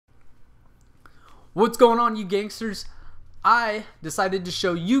What's going on, you gangsters? I decided to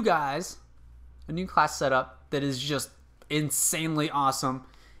show you guys a new class setup that is just insanely awesome,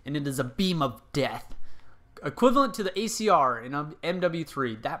 and it is a beam of death, equivalent to the ACR in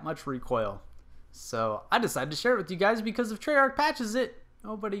MW3, that much recoil. So I decided to share it with you guys because if Treyarch patches it,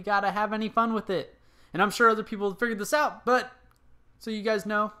 nobody gotta have any fun with it. And I'm sure other people have figured this out, but so you guys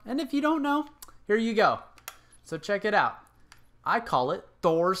know, and if you don't know, here you go. So check it out. I call it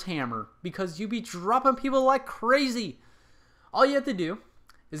Thor's Hammer because you be dropping people like crazy. All you have to do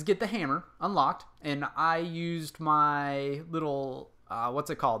is get the hammer unlocked, and I used my little, what's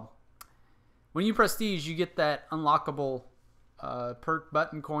it called? When you prestige, you get that unlockable perk,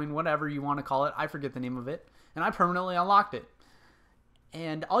 button, coin, whatever you want to call it. I forget the name of it, and I permanently unlocked it.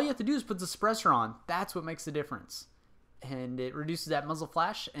 And all you have to do is put the suppressor on. That's what makes the difference. And it reduces that muzzle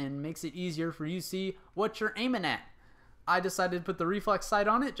flash and makes it easier for you to see what you're aiming at. I decided to put the reflex sight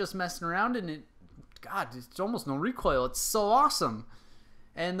on it, just messing around, and God, it's almost no recoil. It's so awesome.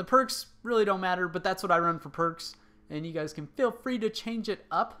 And the perks really don't matter, but that's what I run for perks. And you guys can feel free to change it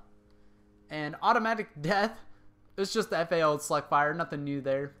up. And automatic death, it's just the FAL select fire, nothing new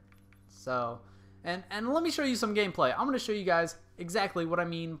there. So, and let me show you some gameplay. I'm going to show you guys exactly what I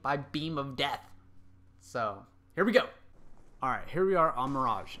mean by beam of death. So, here we go. Alright, here we are on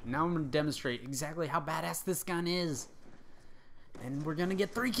Mirage. Now I'm going to demonstrate exactly how badass this gun is. And we're gonna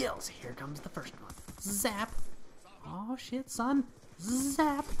get 3 kills. Here comes the first one. Zap. Oh shit, son.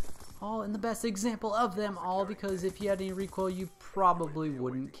 Zap. Oh, and the best example of them all, because if you had any recoil, you probably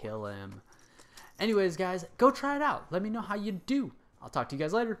wouldn't kill him. Anyways, guys, go try it out. Let me know how you do. I'll talk to you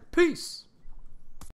guys later. Peace.